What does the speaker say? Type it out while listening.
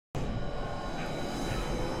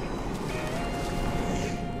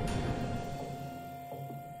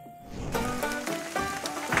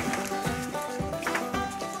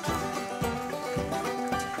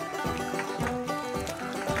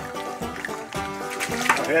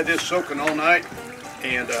I've had this soaking all night,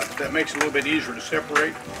 and that makes it a little bit easier to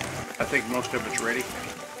separate. I think most of it's ready.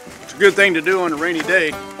 It's a good thing to do on a rainy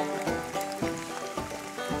day.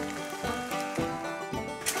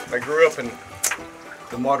 I grew up in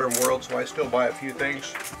the modern world, so I still buy a few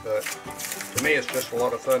things, but to me it's just a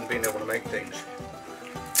lot of fun being able to make things.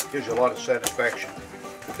 Gives you a lot of satisfaction.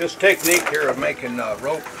 This technique here of making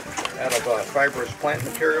rope out of fibrous plant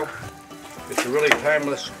material, it's a really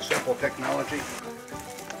timeless, simple technology.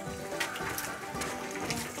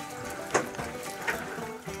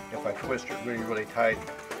 If I twist it really, really tight,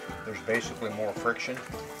 there's basically more friction.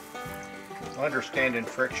 Understanding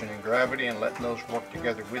friction and gravity and letting those work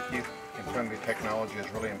together with you in friendly technology is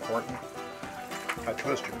really important. I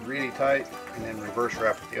twist it really tight and then reverse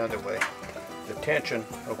wrap it the other way. The tension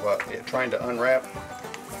of it trying to unwrap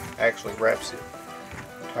actually wraps it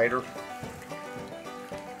tighter.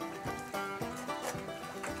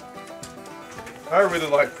 I really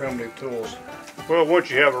like primitive tools. Well,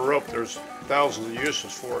 once you have a rope, there's thousands of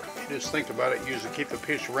uses for it. You just think about it, usually keep a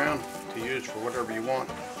piece around to use for whatever you want.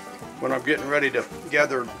 When I'm getting ready to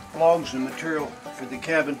gather logs and material for the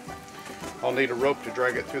cabin, I'll need a rope to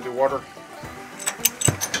drag it through the water.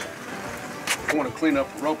 I want to clean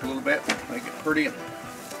up the rope a little bit, make it pretty.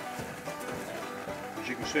 As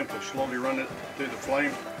you can simply slowly run it through the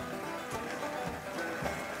flame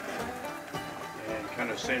and kind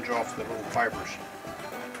of singe off the little fibers.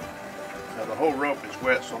 Now the whole rope is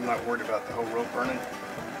wet, so I'm not worried about the whole rope burning.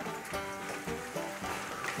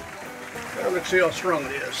 Let's see how strong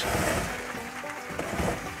it is.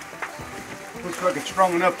 Looks like it's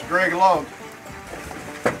strong enough to drag a log.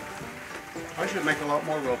 I should make a lot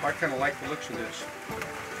more rope. I kind of like the looks of this.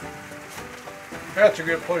 That's a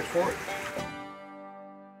good place for it.